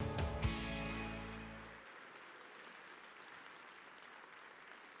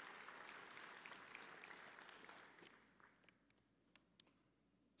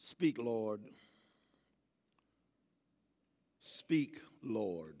Speak, Lord. Speak,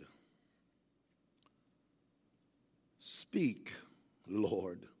 Lord. Speak,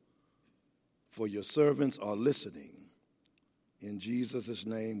 Lord, for your servants are listening. In Jesus'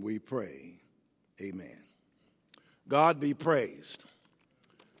 name we pray. Amen. God be praised.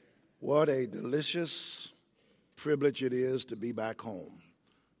 What a delicious privilege it is to be back home.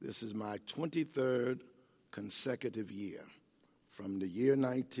 This is my 23rd consecutive year. From the year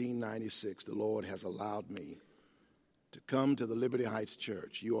 1996, the Lord has allowed me to come to the Liberty Heights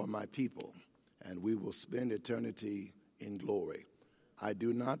Church. You are my people, and we will spend eternity in glory. I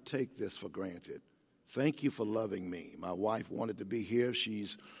do not take this for granted. Thank you for loving me. My wife wanted to be here.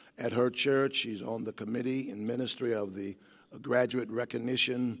 She's at her church. She's on the committee and ministry of the graduate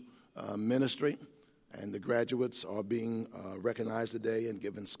recognition ministry, and the graduates are being recognized today and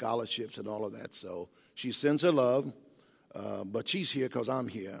given scholarships and all of that. So she sends her love, but she's here because I'm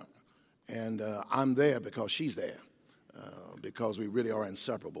here, and I'm there because she's there. Because we really are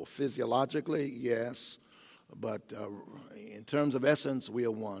inseparable. Physiologically, yes, but in terms of essence, we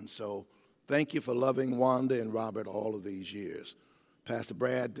are one. So thank you for loving Wanda and Robert all of these years. Pastor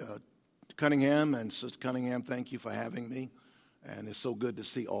Brad Cunningham and Sister Cunningham, thank you for having me, and it's so good to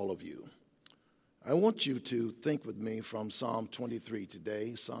see all of you. I want you to think with me from Psalm 23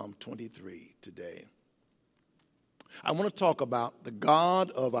 today, Psalm 23 today. I want to talk about the God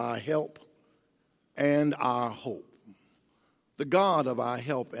of our help and our hope. The God of our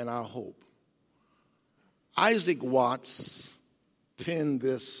help and our hope. Isaac Watts penned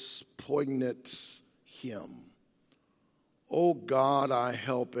this poignant hymn. O God, our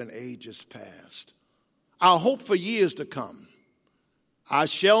help in ages past, our hope for years to come, our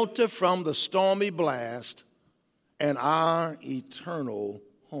shelter from the stormy blast, and our eternal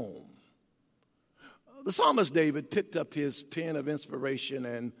home. The psalmist David picked up his pen of inspiration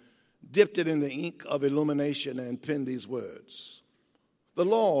and dipped it in the ink of illumination and penned these words. The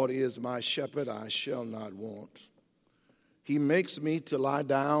Lord is my shepherd, I shall not want. He makes me to lie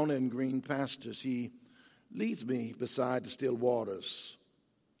down in green pastures. He leads me beside the still waters.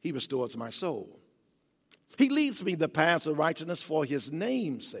 He restores my soul. He leads me the paths of righteousness for his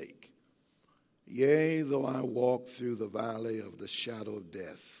name's sake. Yea, though I walk through the valley of the shadow of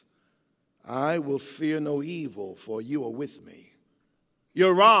death, I will fear no evil, for you are with me.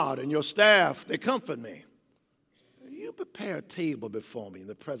 Your rod and your staff, they comfort me. You prepare a table before me in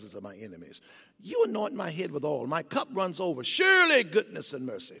the presence of my enemies. You anoint my head with oil. My cup runs over. Surely goodness and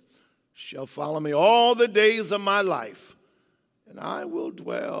mercy shall follow me all the days of my life, and I will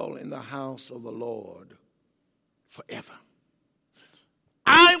dwell in the house of the Lord forever.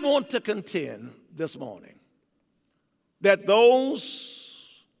 I want to contend this morning that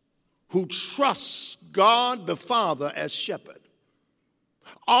those who trust God the Father as shepherd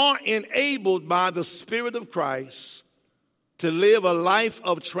are enabled by the Spirit of Christ to live a life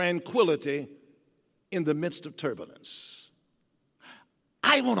of tranquility in the midst of turbulence.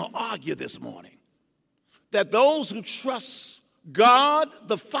 I want to argue this morning that those who trust God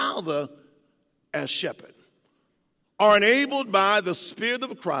the Father as shepherd are enabled by the Spirit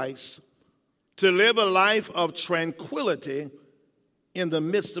of Christ to live a life of tranquility in the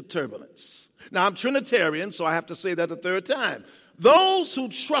midst of turbulence. Now, I'm Trinitarian, so I have to say that a third time. Those who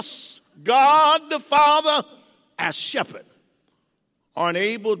trust God the Father as shepherd are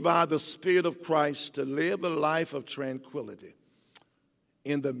enabled by the Spirit of Christ to live a life of tranquility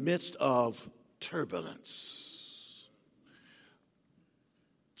in the midst of turbulence.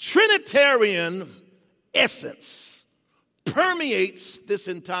 Trinitarian essence permeates this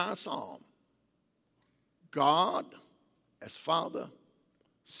entire psalm. God as Father,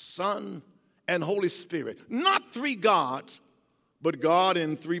 Son, and Holy Spirit. Not three gods, but God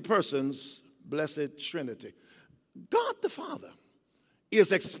in three persons, blessed Trinity. God the Father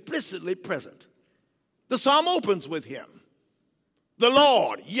is explicitly present. The psalm opens with him. The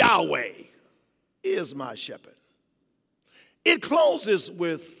Lord, Yahweh, is my shepherd. It closes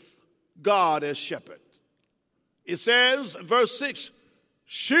with God as shepherd. It says, verse 6,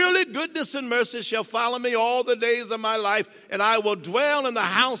 surely goodness and mercy shall follow me all the days of my life, and I will dwell in the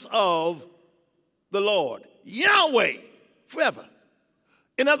house of the Lord, Yahweh, forever.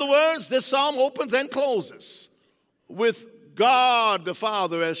 In other words, this psalm opens and closes with God the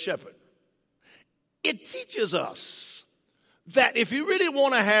Father as shepherd. It teaches us that if you really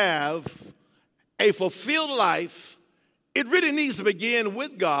want to have a fulfilled life, it really needs to begin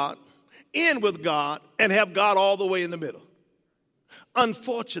with God, end with God, and have God all the way in the middle.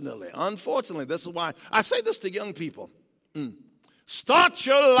 Unfortunately, this is why I say this to young people. Start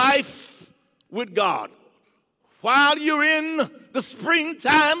your life with God. while you're in the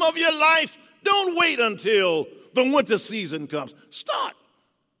springtime of your life, don't wait until the winter season comes. Start.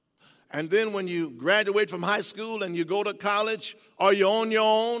 And then when you graduate from high school and you go to college or you're on your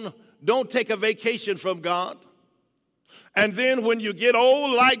own, don't take a vacation from God. And then when you get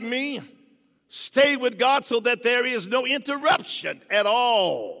old like me, stay with God so that there is no interruption at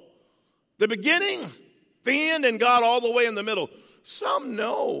all. The beginning, the end, and God all the way in the middle. Some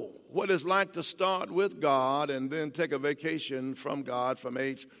know what it's like to start with God and then take a vacation from God from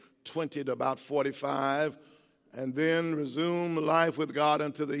age 20 to about 45 and then resume life with God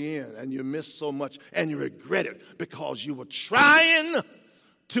until the end. And you miss so much and you regret it because you were trying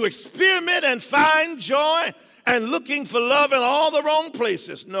to experiment and find joy and looking for love in all the wrong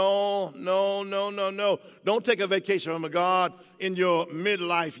places. No. Don't take a vacation from God in your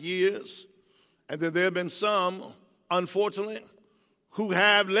midlife years. And then there have been some, unfortunately, who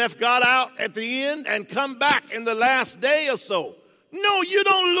have left God out at the end and come back in the last day or so. No, you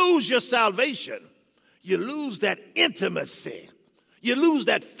don't lose your salvation. You lose that intimacy. You lose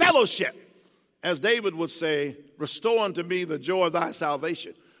that fellowship. As David would say, restore unto me the joy of thy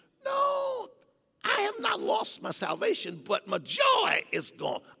salvation. No, I have not lost my salvation, but my joy is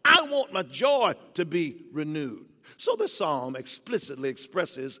gone. I want my joy to be renewed. So this psalm explicitly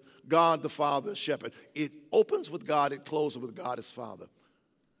expresses God the Father, shepherd. It opens with God, it closes with God as Father.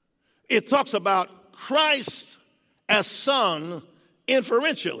 It talks about Christ as Son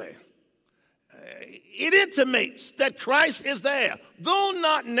inferentially. It intimates that Christ is there. Though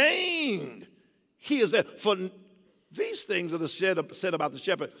not named, he is there. For these things that are said about the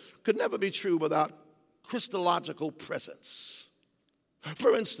shepherd could never be true without Christological presence.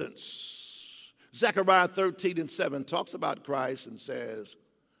 For instance, Zechariah 13:7 talks about Christ and says,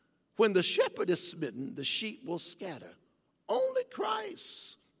 when the shepherd is smitten, the sheep will scatter. Only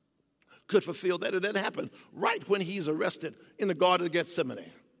Christ could fulfill that. And that happened right when he's arrested in the Garden of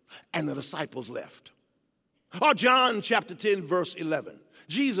Gethsemane and the disciples left. Or John chapter 10, verse 11.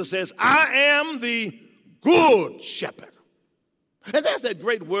 Jesus says, I am the good shepherd. And there's that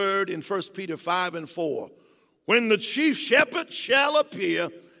great word in 1 Peter 5:4. When the chief shepherd shall appear,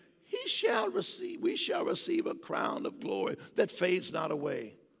 we shall receive a crown of glory that fades not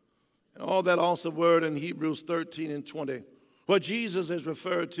away. And all that awesome word in Hebrews 13:20, what Jesus is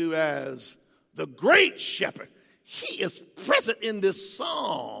referred to as the great shepherd. He is present in this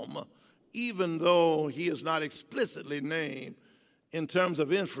psalm, even though he is not explicitly named in terms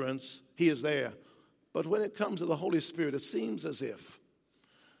of inference, he is there. But when it comes to the Holy Spirit, it seems as if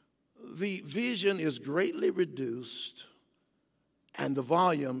the vision is greatly reduced and the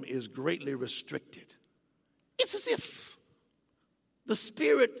volume is greatly restricted. It's as if the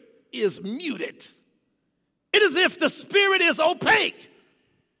Spirit is muted. It is as if the Spirit is opaque.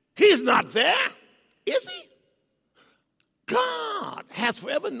 He's not there, is he? God has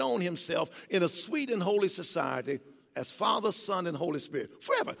forever known himself in a sweet and holy society as Father, Son, and Holy Spirit.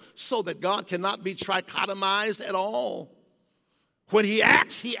 Forever. So that God cannot be trichotomized at all. When he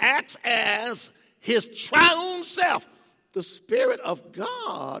acts as his triune self. The Spirit of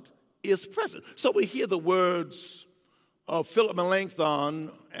God is present. So we hear the words of Philip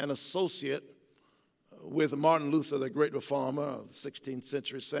Melanchthon, an associate with Martin Luther, the great reformer of the 16th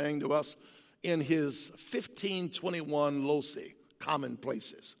century, saying to us in his 1521 Loci,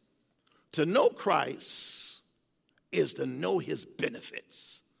 Commonplaces, to know Christ is to know his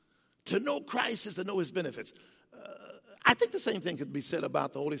benefits. To know Christ is to know his benefits. I think the same thing could be said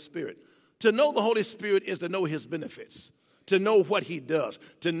about the Holy Spirit. To know the Holy Spirit is to know his benefits, to know what he does,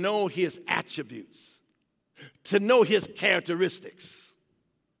 to know his attributes, to know his characteristics,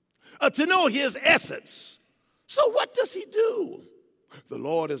 to know his essence. So what does he do? The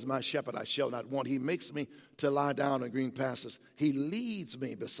Lord is my shepherd, I shall not want. He makes me to lie down in green pastures. He leads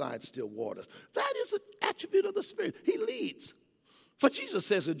me beside still waters. That is an attribute of the Spirit. He leads. For Jesus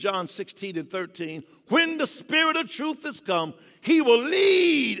says in John 16:13, when the Spirit of truth is come, he will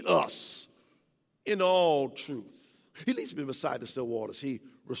lead us in all truth. He leads me beside the still waters. He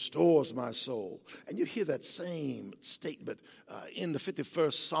restores my soul. And you hear that same statement in the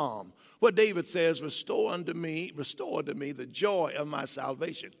 51st Psalm, where David says, restore unto me the joy of my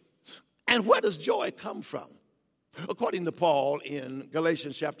salvation. And where does joy come from? According to Paul in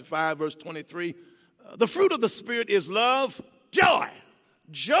Galatians chapter 5, verse 23, the fruit of the Spirit is love, joy.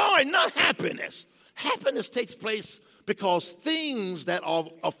 Joy, not happiness. Happiness takes place because things that are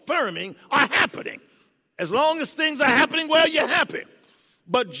affirming are happening. As long as things are happening, well, you're happy.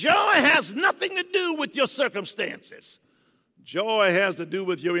 But joy has nothing to do with your circumstances. Joy has to do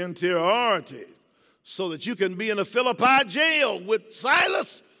with your interiority, so that you can be in a Philippi jail with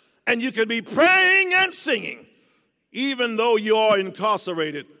Silas and you can be praying and singing even though you are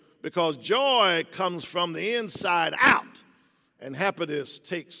incarcerated, because joy comes from the inside out, and happiness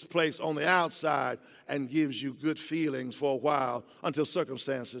takes place on the outside and gives you good feelings for a while until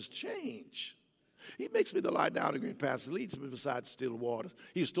circumstances change. He makes me to lie down in green pastures, leads me beside still waters.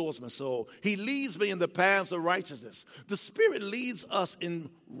 He restores my soul. He leads me in the paths of righteousness. The Spirit leads us in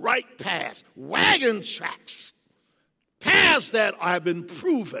right paths, wagon tracks, paths that have been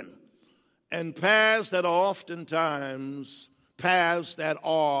proven, and paths that are oftentimes paths that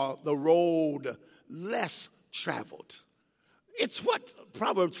are the road less traveled. It's what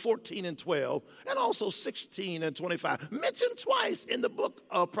Proverbs 14 and 12 and also 16 and 25 mentioned twice in the book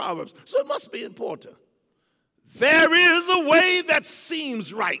of Proverbs, so it must be important. There is a way that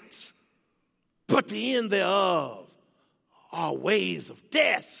seems right, but the end thereof are ways of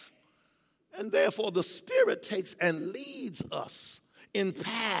death. And therefore the Spirit takes and leads us in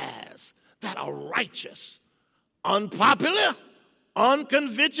paths that are righteous, unpopular,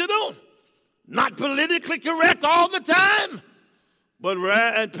 unconventional, not politically correct all the time, but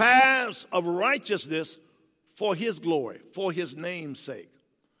paths of righteousness for His glory, for His name's sake.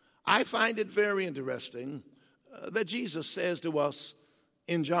 I find it very interesting that Jesus says to us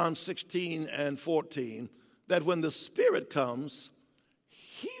in John 16 and 14 that when the Spirit comes,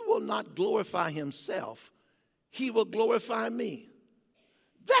 He will not glorify Himself, He will glorify me.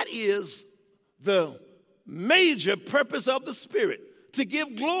 That is the major purpose of the Spirit, to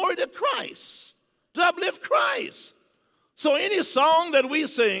give glory to Christ, to uplift Christ. So any song that we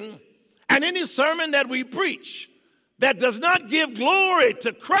sing and any sermon that we preach that does not give glory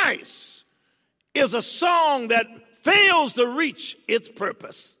to Christ is a song that fails to reach its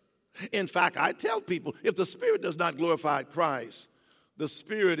purpose. In fact, I tell people, if the Spirit does not glorify Christ, the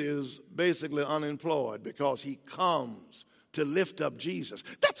Spirit is basically unemployed because He comes to lift up Jesus.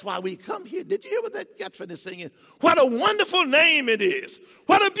 That's why we come here. Did you hear what that got finished singing? What a wonderful name it is.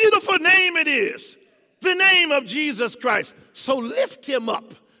 What a beautiful name it is. The name of Jesus Christ. So lift Him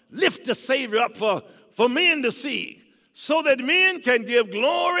up. Lift the Savior up for men to see, so that men can give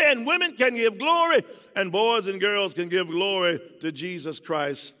glory and women can give glory and boys and girls can give glory to Jesus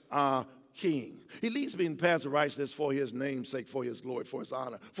Christ, our King. He leads me in paths of righteousness for His name's sake, for His glory, for His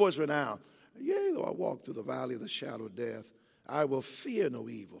honor, for His renown. Yea, though I walk through the valley of the shadow of death, I will fear no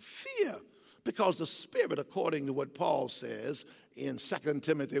evil. Fear, because the Spirit, according to what Paul says in 2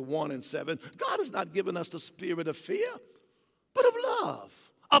 Timothy 1 and 7, God has not given us the spirit of fear, but of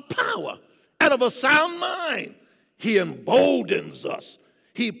love, of power, and of a sound mind. He emboldens us.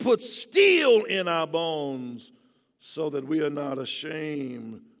 He puts steel in our bones so that we are not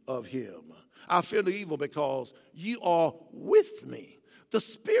ashamed of Him. I fear no evil because you are with me. The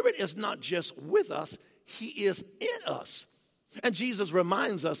Spirit is not just with us, He is in us. And Jesus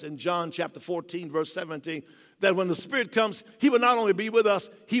reminds us in John chapter 14, verse 17, that when the Spirit comes, He will not only be with us,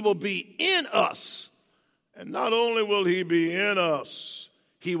 He will be in us. And not only will He be in us,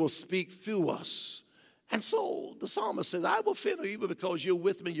 He will speak through us. And so the psalmist says, I will fear no evil because you're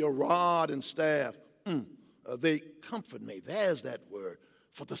with me, your rod and staff. They comfort me. There's that word.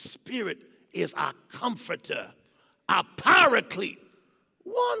 For the Spirit is our comforter, our paraclete,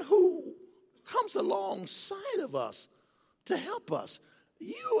 one who comes alongside of us to help us.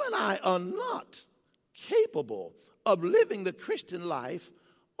 You and I are not capable of living the Christian life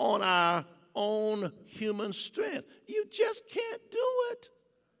on our own human strength. You just can't do it.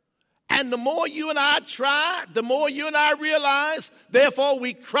 And the more you and I try, the more you and I realize, therefore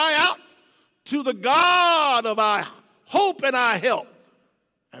we cry out to the God of our hope and our help.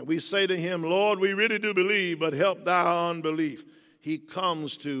 And we say to Him, Lord, we really do believe, but help thy unbelief. He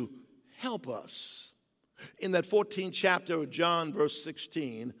comes to help us. In that 14th chapter of John, verse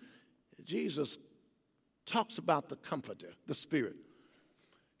 16, Jesus talks about the Comforter, the Spirit.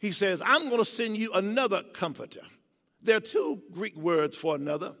 He says, I'm going to send you another Comforter. There are two Greek words for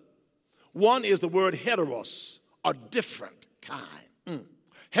another. One is the word heteros, a different kind.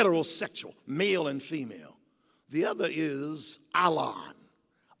 Heterosexual, male and female. The other is alon,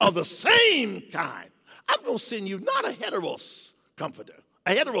 of the same kind. I'm going to send you not a heteros comforter,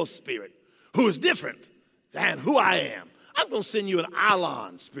 a heteros spirit who is different than who I am. I'm going to send you an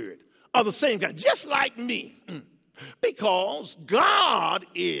alon spirit of the same kind, just like me. Because God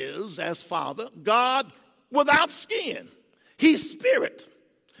is, as Father, God without skin. He's spirit.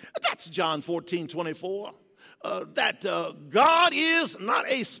 That's John 14:24. God is not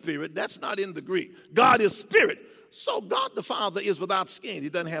a spirit. That's not in the Greek. God is spirit. So God the Father is without skin. He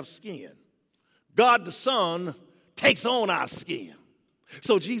doesn't have skin. God the Son takes on our skin.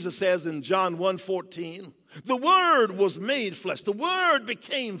 So Jesus says in John 1:14, The Word was made flesh. The Word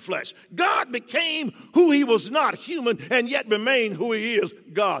became flesh. God became who he was not, human, and yet remained who he is,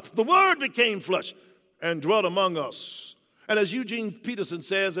 God. The Word became flesh and dwelt among us. And as Eugene Peterson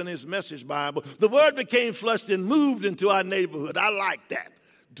says in his Message Bible, the Word became flesh and moved into our neighborhood. I like that.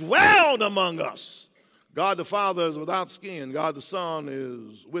 Dwelled among us. God the Father is without skin. God the Son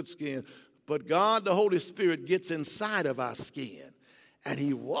is with skin. But God the Holy Spirit gets inside of our skin. And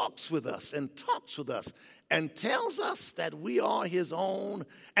he walks with us and talks with us and tells us that we are his own.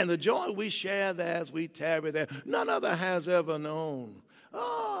 And the joy we share there as we tarry there, none other has ever known.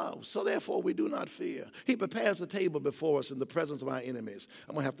 So therefore we do not fear. He prepares a table before us in the presence of our enemies.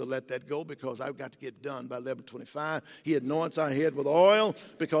 I'm going to have to let that go because I've got to get done by 11:25. He anoints our head with oil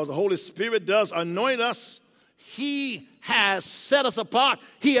because the Holy Spirit does anoint us. He has set us apart.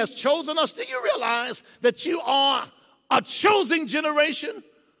 He has chosen us. Do you realize that you are a chosen generation?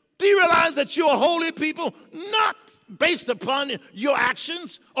 Do you realize that you're a holy people? Not based upon your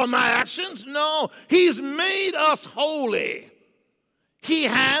actions or my actions. No, he's made us holy. He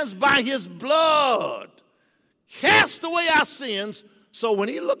has, by his blood, cast away our sins. So when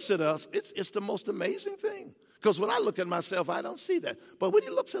he looks at us, it's the most amazing thing. Because when I look at myself, I don't see that. But when he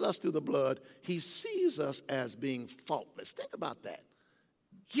looks at us through the blood, he sees us as being faultless. Think about that.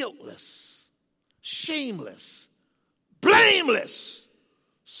 Guiltless, shameless, blameless.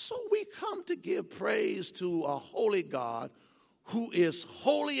 So we come to give praise to a holy God who is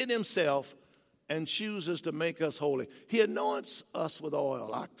holy in himself and chooses to make us holy. He anoints us with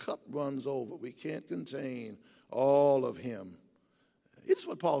oil. Our cup runs over. We can't contain all of him. It's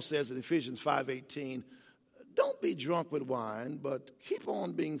what Paul says in Ephesians 5:18. Don't be drunk with wine, but keep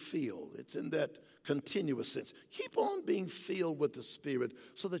on being filled. It's in that continuous sense. Keep on being filled with the Spirit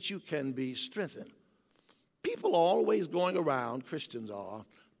so that you can be strengthened. People are always going around, Christians are,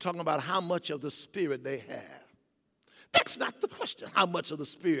 talking about how much of the Spirit they have. That's not the question, how much of the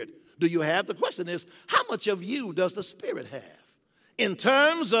Spirit do you have? The question is, how much of you does the Spirit have? In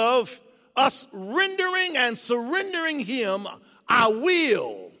terms of us rendering and surrendering him our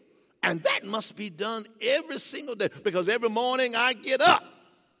will. And that must be done every single day because every morning I get up,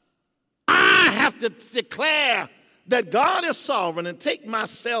 I have to declare that God is sovereign and take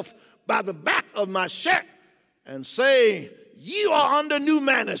myself by the back of my shirt and say, you are under new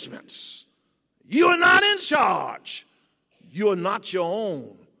management. You are not in charge. You are not your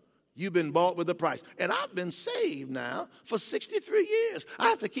own. You've been bought with a price. And I've been saved now for 63 years. I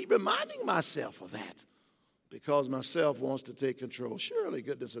have to keep reminding myself of that because myself wants to take control. Surely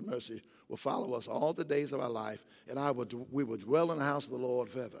goodness and mercy will follow us all the days of our life, and we will dwell in the house of the Lord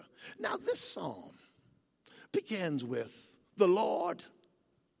forever. Now, this psalm begins with, the Lord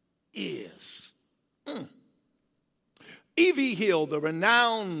is. E.V. Hill, the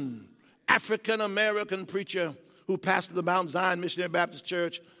renowned African-American preacher who pastored the Mount Zion Missionary Baptist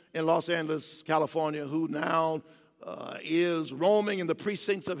Church in Los Angeles, California, who now is roaming in the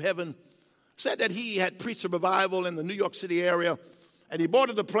precincts of heaven, said that he had preached a revival in the New York City area, and he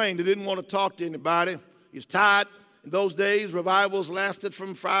boarded a plane. He didn't want to talk to anybody. He was tired. In those days, revivals lasted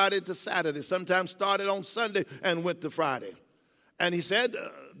from Friday to Saturday, sometimes started on Sunday and went to Friday. And he said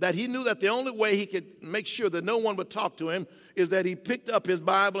that he knew that the only way he could make sure that no one would talk to him is that he picked up his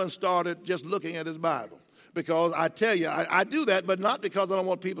Bible and started just looking at his Bible. Because I tell you, I do that, but not because I don't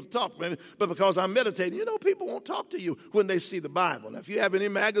want people to talk to me, but because I'm meditating. You know, people won't talk to you when they see the Bible. Now, if you have any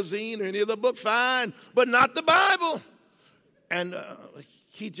magazine or any other book, fine, but not the Bible. And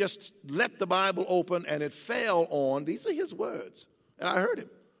he just let the Bible open, and it fell on, these are his words, and I heard him,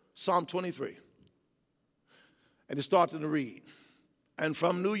 Psalm 23. And he started to read. And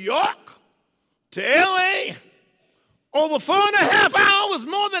from New York to L.A., over 4.5 hours,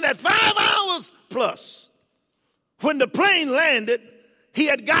 more than that, 5 hours plus. When the plane landed, he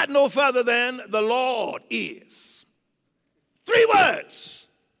had got no further than the Lord is. 3 words.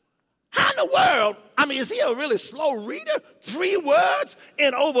 How in the world, is he a really slow reader? 3 words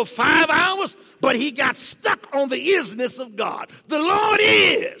in over 5 hours? But he got stuck on the isness of God. The Lord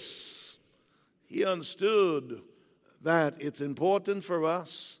is. He understood that it's important for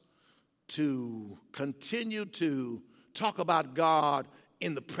us to continue to talk about God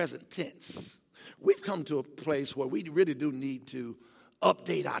in the present tense. We've come to a place where we really do need to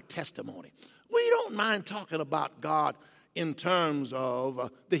update our testimony. We don't mind talking about God in terms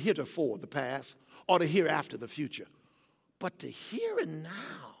of the heretofore, the past, or the hereafter, the future. But the here and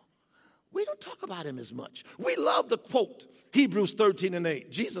now, we don't talk about him as much. We love the quote, Hebrews 13:8.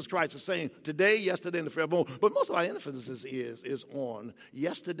 Jesus Christ is saying today, yesterday, and forevermore. But most of our emphasis is on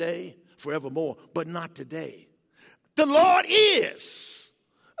yesterday, forevermore, but not today. The Lord is.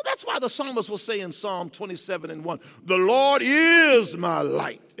 That's why the psalmist will say in Psalm 27:1, the Lord is my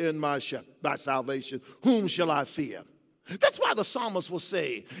light and my salvation. Whom shall I fear? That's why the psalmist will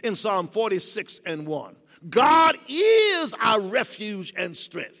say in Psalm 46:1, God is our refuge and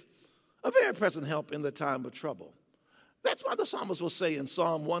strength, a very present help in the time of trouble. That's why the psalmist will say in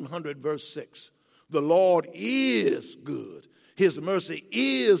Psalm 100:6, the Lord is good. His mercy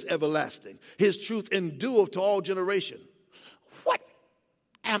is everlasting. His truth endureth to all generation. What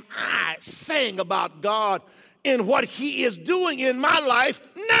am I saying about God in what he is doing in my life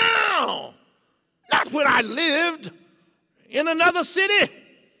now? Not when I lived in another city,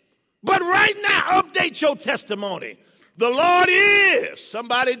 but right now. Update your testimony. The Lord is.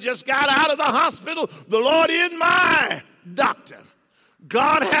 Somebody just got out of the hospital. The Lord is my doctor.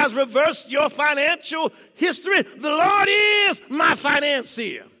 God has reversed your financial history. The Lord is my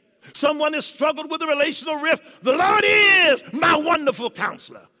financier. Someone has struggled with a relational rift. The Lord is my wonderful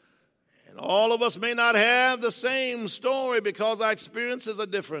counselor. And all of us may not have the same story because our experiences are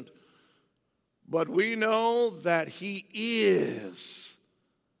different. But we know that he is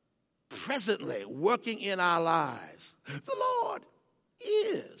presently working in our lives. The Lord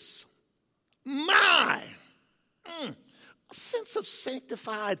is my sense of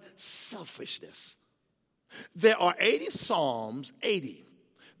sanctified selfishness. There are 80 Psalms, 80,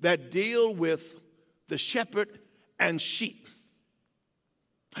 that deal with the shepherd and sheep.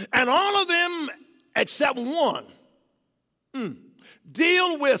 And all of them, except one,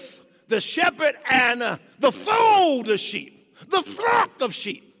 deal with the shepherd and the fold of sheep, the flock of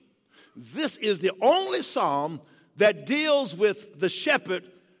sheep. This is the only psalm that deals with the shepherd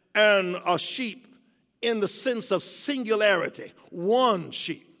and a sheep in the sense of singularity, one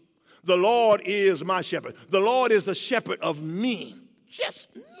sheep. The Lord is my shepherd. The Lord is the shepherd of me,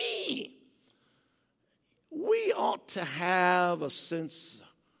 just me. We ought to have a sense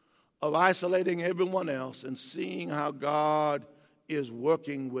of isolating everyone else and seeing how God is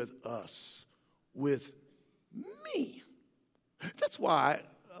working with us, with me. That's why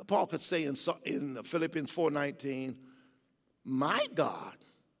Paul could say in Philippians 4:19, my God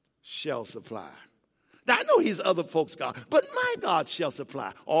shall supply. Now, I know he's other folks' God, but my God shall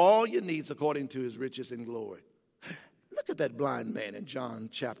supply all your needs according to his riches and glory. Look at that blind man in John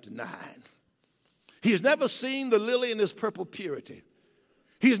chapter 9. He's never seen the lily in its purple purity.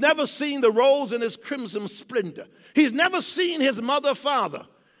 He's never seen the rose in its crimson splendor. He's never seen his mother, father.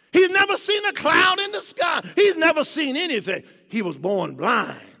 He's never seen a cloud in the sky. He's never seen anything. He was born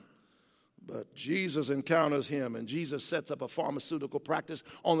blind. But Jesus encounters him, and Jesus sets up a pharmaceutical practice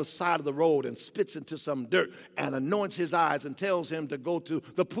on the side of the road and spits into some dirt and anoints his eyes and tells him to go to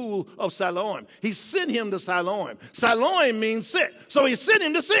the pool of Siloam. He sent him to Siloam. Siloam means sit. So he sent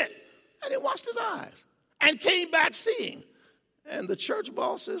him to sit. And he washed his eyes and came back seeing. And the church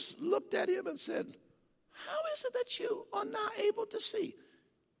bosses looked at him and said, how is it that you are not able to see?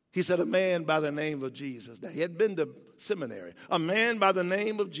 He said, a man by the name of Jesus. Now, he had been to seminary. A man by the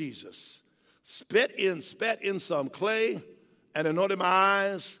name of Jesus spat in some clay and anointed my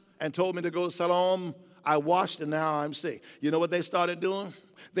eyes and told me to go to Siloam. I washed and now I'm sick. You know what they started doing?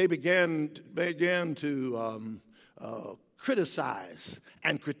 They began to criticize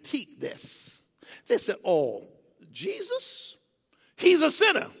and critique this. They said, oh, Jesus, he's a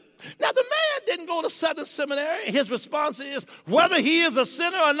sinner. Now, the man didn't go to Southern Seminary. His response is, whether he is a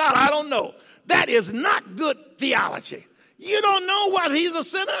sinner or not, I don't know. That is not good theology. You don't know whether he's a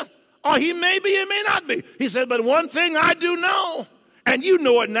sinner, or he may be, he may not be. He said, but one thing I do know, and you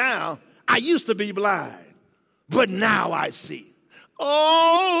know it now, I used to be blind, but now I see.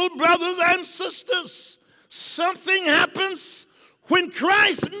 Oh, brothers and sisters, something happens when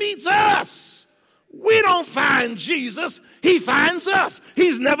Christ meets us. We don't find Jesus, he finds us.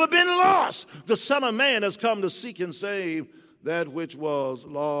 He's never been lost. The Son of Man has come to seek and save that which was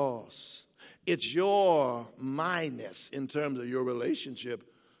lost. It's your minus in terms of your relationship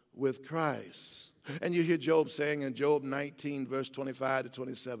with Christ. And you hear Job saying in Job 19, verse 25 to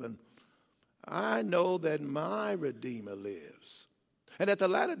 27, I know that my Redeemer lives, and at the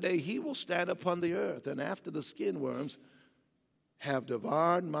latter day he will stand upon the earth, and after the skin worms have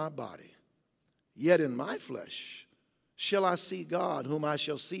devoured my body, yet in my flesh shall I see God, whom I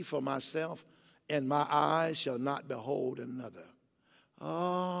shall see for myself, and my eyes shall not behold another.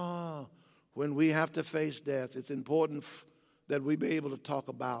 When we have to face death, it's important that we be able to talk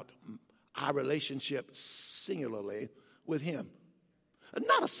about our relationship singularly with him.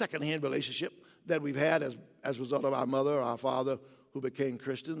 Not a second-hand relationship that we've had as a result of our mother or our father who became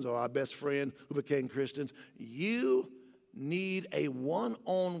Christians, or our best friend who became Christians. You need a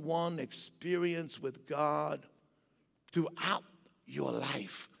one-on-one experience with God throughout your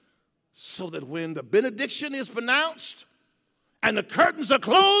life so that when the benediction is pronounced and the curtains are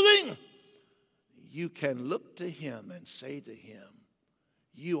closing, you can look to him and say to him,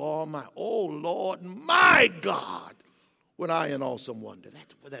 you are my, oh Lord, my God, when I in awesome wonder.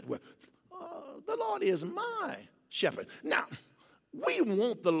 That word. The Lord is my shepherd. Now, we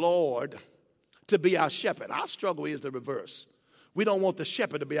want the Lord to be our shepherd. Our struggle is the reverse. We don't want the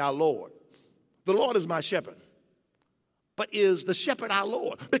shepherd to be our Lord. The Lord is my shepherd. But is the shepherd our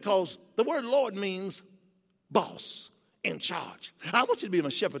Lord? Because the word Lord means boss, in charge. I want you to be my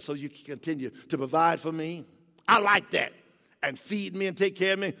shepherd so you can continue to provide for me. I like that. And feed me and take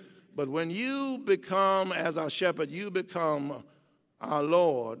care of me. But when you become, as our shepherd, you become our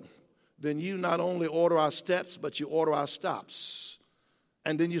Lord, then you not only order our steps, but you order our stops.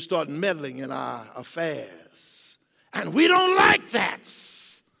 And then you start meddling in our affairs. And we don't like that.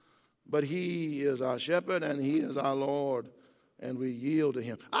 But he is our shepherd and he is our Lord, and we yield to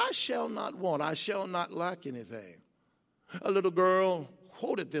him. I shall not want, I shall not lack anything. A little girl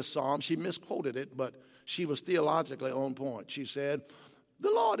quoted this psalm. She misquoted it, but she was theologically on point. She said, the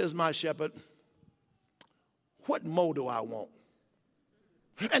Lord is my shepherd. What more do I want?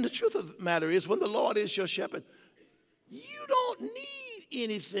 And the truth of the matter is, when the Lord is your shepherd, you don't need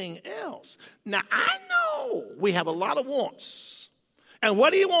anything else. Now, I know we have a lot of wants. And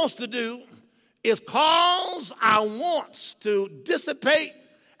what he wants to do is cause our wants to dissipate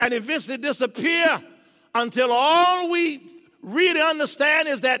and eventually disappear until all we really understand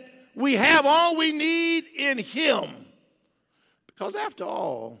is that we have all we need in him. Because after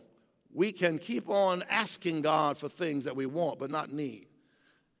all, we can keep on asking God for things that we want but not need.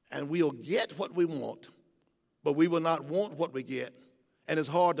 And we'll get what we want, but we will not want what we get. And it's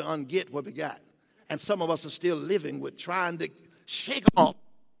hard to unget what we got. And some of us are still living with trying to shake off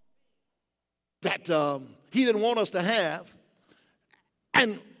that he didn't want us to have.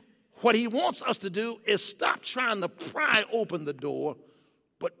 And what he wants us to do is stop trying to pry open the door,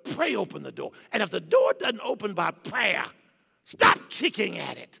 but pray open the door. And if the door doesn't open by prayer, stop kicking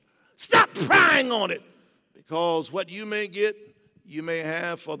at it. Stop prying on it. Because what you may get, you may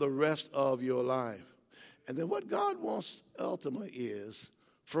have for the rest of your life. And then what God wants ultimately is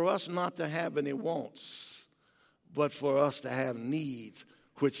for us not to have any wants, but for us to have needs,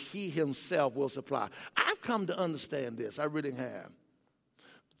 which he himself will supply. I've come to understand this, I really have,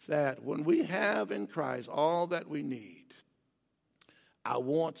 that when we have in Christ all that we need, our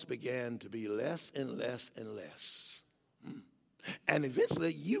wants began to be less and less and less. And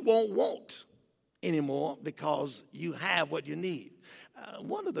eventually you won't want anymore because you have what you need.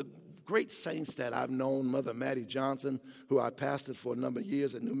 One of the great saints that I've known, Mother Mattie Johnson, who I pastored for a number of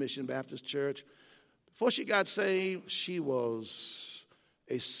years at New Mission Baptist Church, before she got saved, she was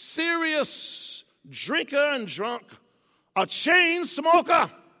a serious drinker and drunk, a chain smoker.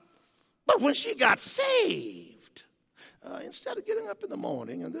 But when she got saved, instead of getting up in the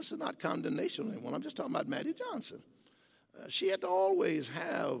morning, and this is not condemnation of anyone, I'm just talking about Mattie Johnson, she had to always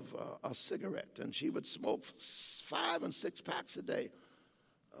have a cigarette, and she would smoke 5 and 6 packs a day.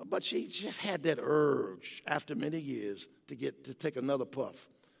 But she just had that urge after many years to take another puff.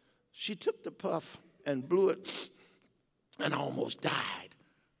 She took the puff and blew it and almost died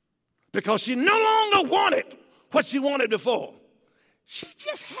because she no longer wanted what she wanted before. She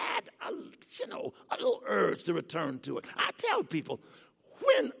just had a little urge to return to it. I tell people,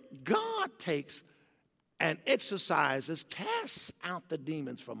 when God takes and exercises, casts out the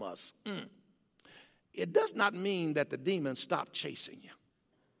demons from us, it does not mean that the demons stop chasing you.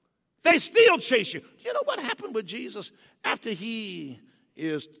 They still chase you. You know what happened with Jesus after he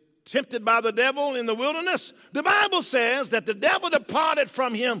is tempted by the devil in the wilderness? The Bible says that the devil departed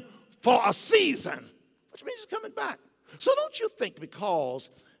from him for a season, which means he's coming back. So don't you think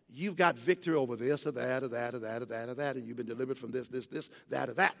because you've got victory over this or that or that or that or that or that, and you've been delivered from this, that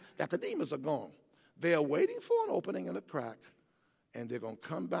or that the demons are gone. They are waiting for an opening and a crack, and they're going to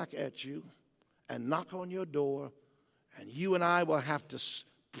come back at you and knock on your door, and you and I will have to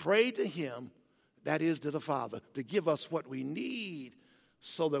pray to him, that is to the Father, to give us what we need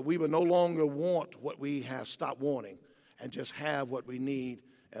so that we will no longer want what we have stopped wanting and just have what we need.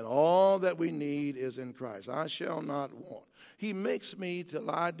 And all that we need is in Christ. I shall not want. He makes me to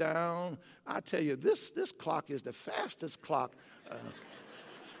lie down. I tell you, this clock is the fastest clock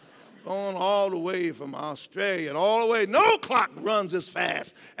going all the way from Australia and all the way. No clock runs as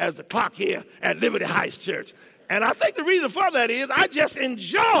fast as the clock here at Liberty Heights Church. And I think the reason for that is I just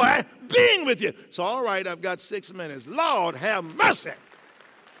enjoy being with you. So, all right, I've got 6 minutes. Lord, have mercy.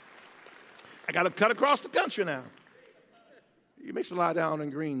 I got to cut across the country now. He makes me lie down in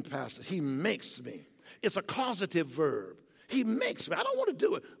green pastures. He makes me. It's a causative verb. He makes me. I don't want to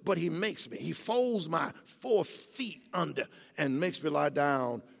do it, but he makes me. He folds my 4 feet under and makes me lie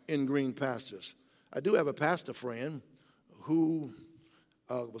down in green pastures. I do have a pastor friend who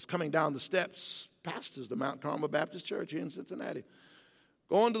was coming down the steps, pastors the Mount Carmel Baptist Church here in Cincinnati,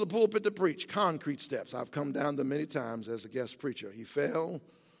 going to the pulpit to preach, concrete steps. I've come down them many times as a guest preacher. He fell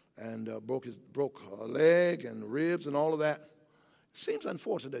and broke a leg and ribs and all of that. It seems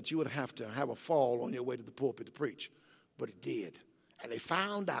unfortunate that you would have to have a fall on your way to the pulpit to preach, but it did. And they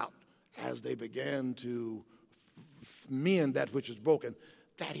found out as they began to mend that which was broken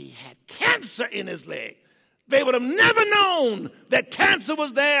that he had cancer in his leg. They would have never known that cancer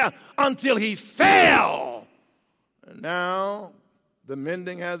was there until he fell. And now the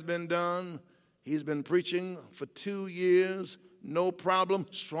mending has been done. He's been preaching for 2 years, no problem,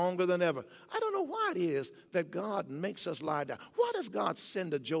 stronger than ever. I don't know why it is that God makes us lie down. Why does God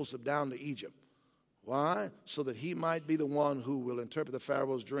send a Joseph down to Egypt? Why? So that he might be the one who will interpret the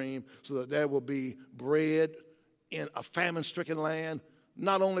Pharaoh's dream, so that there will be bread in a famine-stricken land,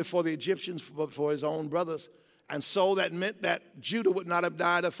 not only for the Egyptians, but for his own brothers. And so that meant that Judah would not have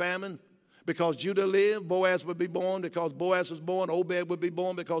died of famine. Because Judah lived, Boaz would be born. Because Boaz was born, Obed would be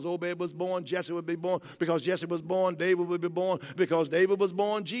born. Because Obed was born, Jesse would be born. Because Jesse was born, David would be born. Because David was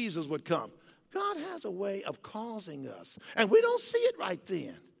born, Jesus would come. God has a way of causing us. And we don't see it right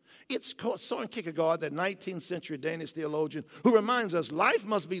then. It's Soren Kierkegaard, that 19th century Danish theologian, who reminds us life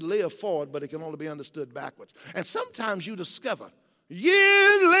must be lived forward, but it can only be understood backwards. And sometimes you discover,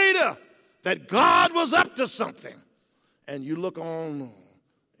 years later, that God was up to something. And you look on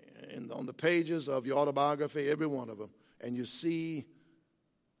the pages of your autobiography, every one of them, and you see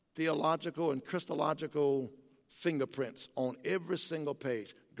theological and Christological fingerprints on every single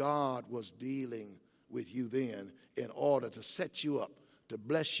page. God was dealing with you then in order to set you up, to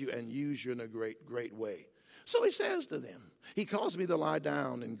bless you and use you in a great, great way. So he says to them, he caused me to lie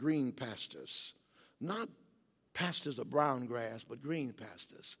down in green pastures, not pastures of brown grass, but green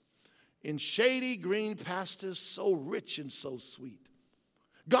pastures. In shady green pastures, so rich and so sweet.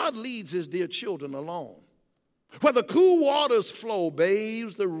 God leads his dear children along. Where the cool waters flow,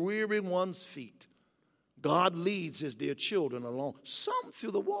 bathes the weary one's feet. God leads his dear children along, some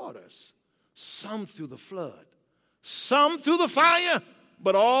through the waters, some through the flood, some through the fire,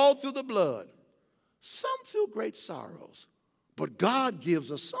 but all through the blood, some through great sorrows. But God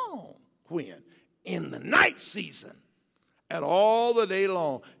gives a song. When? In the night season. And all the day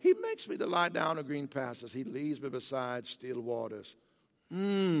long. He makes me to lie down in green pastures. He leads me beside still waters.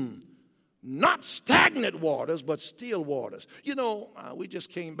 Not stagnant waters, but still waters. You know, we just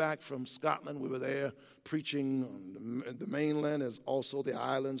came back from Scotland. We were there preaching on the mainland as also the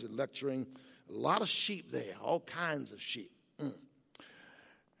islands and lecturing. A lot of sheep there, all kinds of sheep. And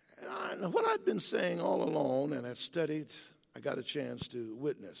what I'd been saying all along and had studied, I got a chance to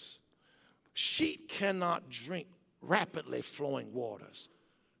witness. Sheep cannot drink rapidly flowing waters.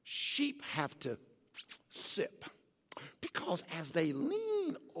 Sheep have to sip. Because as they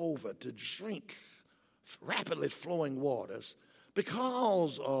lean over to drink rapidly flowing waters,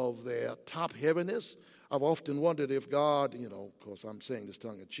 because of their top heaviness, I've often wondered if God, of course I'm saying this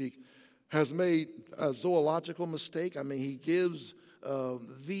tongue in cheek, has made a zoological mistake. I mean, he gives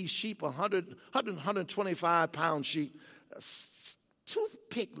these sheep, 125-pound sheep,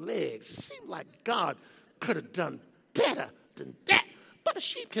 toothpick legs. It seemed like God could have done better than that. But a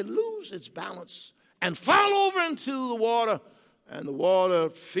sheep can lose its balance and fall over into the water, and the water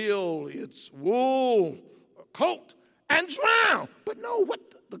fill its wool or coat and drown. But no, what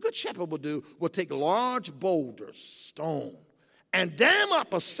the good shepherd will do will take large boulders, stone, and dam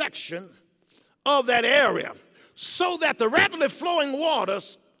up a section of that area so that the rapidly flowing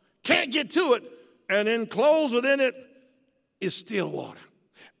waters can't get to it, and enclosed within it is still water.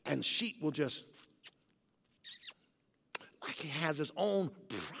 And sheep will just, like he has his own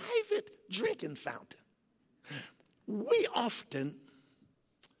private drinking fountain. We often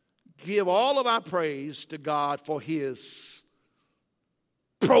give all of our praise to God for his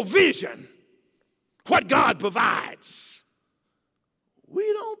provision, what God provides. We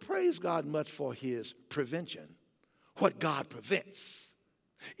don't praise God much for his prevention, what God prevents.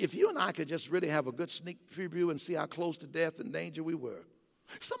 If you and I could just really have a good sneak preview and see how close to death and danger we were.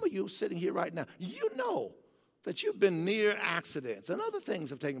 Some of you sitting here right now, you know that you've been near accidents and other things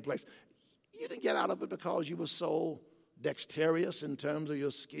have taken place. You didn't get out of it because you were so dexterous in terms of your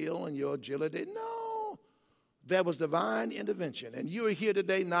skill and your agility. No, there was divine intervention. And you are here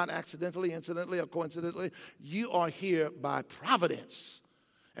today not accidentally, incidentally, or coincidentally. You are here by providence.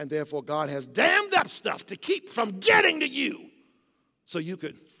 And therefore, God has dammed up stuff to keep from getting to you so you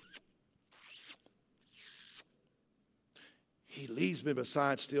could. He leads me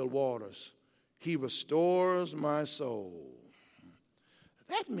beside still waters. He restores my soul.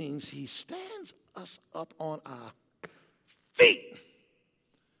 That means he stands us up on our feet.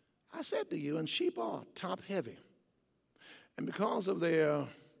 I said to you, and sheep are top heavy. And because of their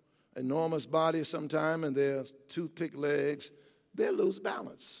enormous bodies sometimes and their toothpick legs, they lose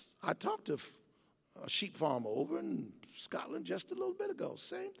balance. I talked to a sheep farmer over in Scotland just a little bit ago.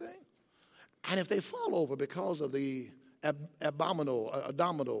 Same thing. And if they fall over because of the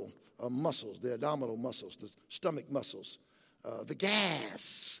abdominal muscles, the stomach muscles, the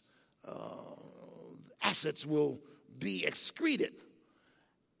gas, acids will be excreted.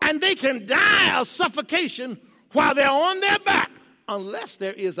 And they can die of suffocation while they're on their back unless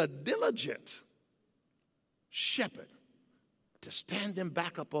there is a diligent shepherd to stand them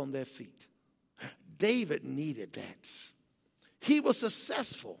back up on their feet. David needed that. He was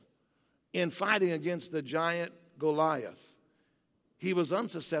successful in fighting against the giant Goliath. He was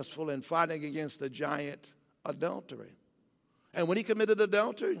unsuccessful in fighting against the giant adultery. And when he committed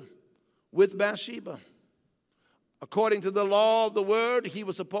adultery with Bathsheba, according to the law of the word, he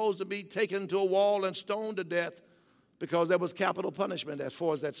was supposed to be taken to a wall and stoned to death because there was capital punishment as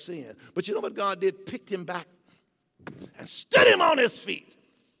far as that sin. But you know what God did? Picked him back and stood him on his feet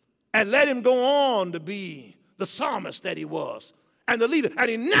and let him go on to be the psalmist that he was and the leader. And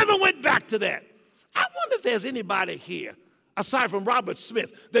he never went back to that. I wonder if there's anybody here, aside from Robert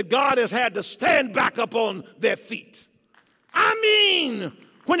Smith, that God has had to stand back up on their feet. I mean,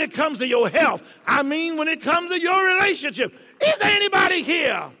 when it comes to your health. I mean, when it comes to your relationship. Is there anybody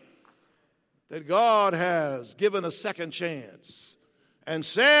here that God has given a second chance and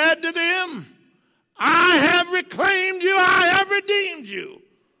said to them, I have reclaimed you, I have redeemed you.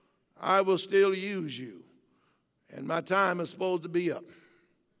 I will still use you. And my time is supposed to be up.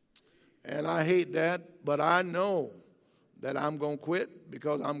 And I hate that, but I know that I'm going to quit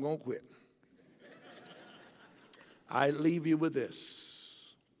because I'm going to quit. I leave you with this.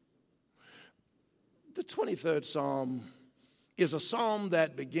 The 23rd Psalm is a psalm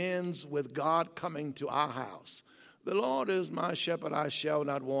that begins with God coming to our house. The Lord is my shepherd, I shall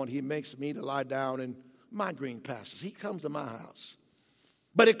not want. He makes me to lie down in my green pastures. He comes to my house.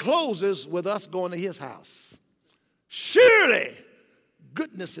 But it closes with us going to his house. Surely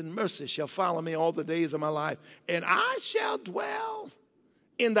goodness and mercy shall follow me all the days of my life, and I shall dwell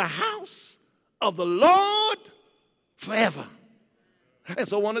in the house of the Lord forever. And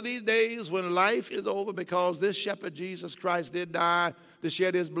so one of these days when life is over, because this shepherd Jesus Christ did die to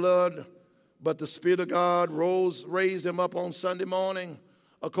shed his blood, but the Spirit of God raised him up on Sunday morning,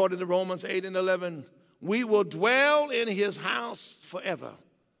 according to Romans 8:11, we will dwell in his house forever.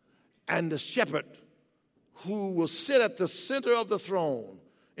 And the shepherd who will sit at the center of the throne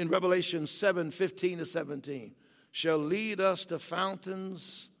in Revelation 7:15-17 shall lead us to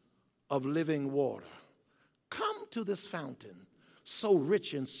fountains of living water. Come to this fountain, so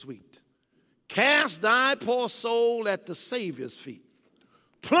rich and sweet. Cast thy poor soul at the Savior's feet.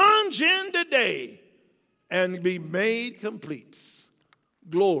 Plunge in today and be made complete.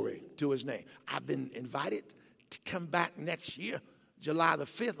 Glory to his name. I've been invited to come back next year, July the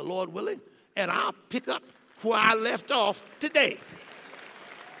 5th, the Lord willing, and I'll pick up where I left off today.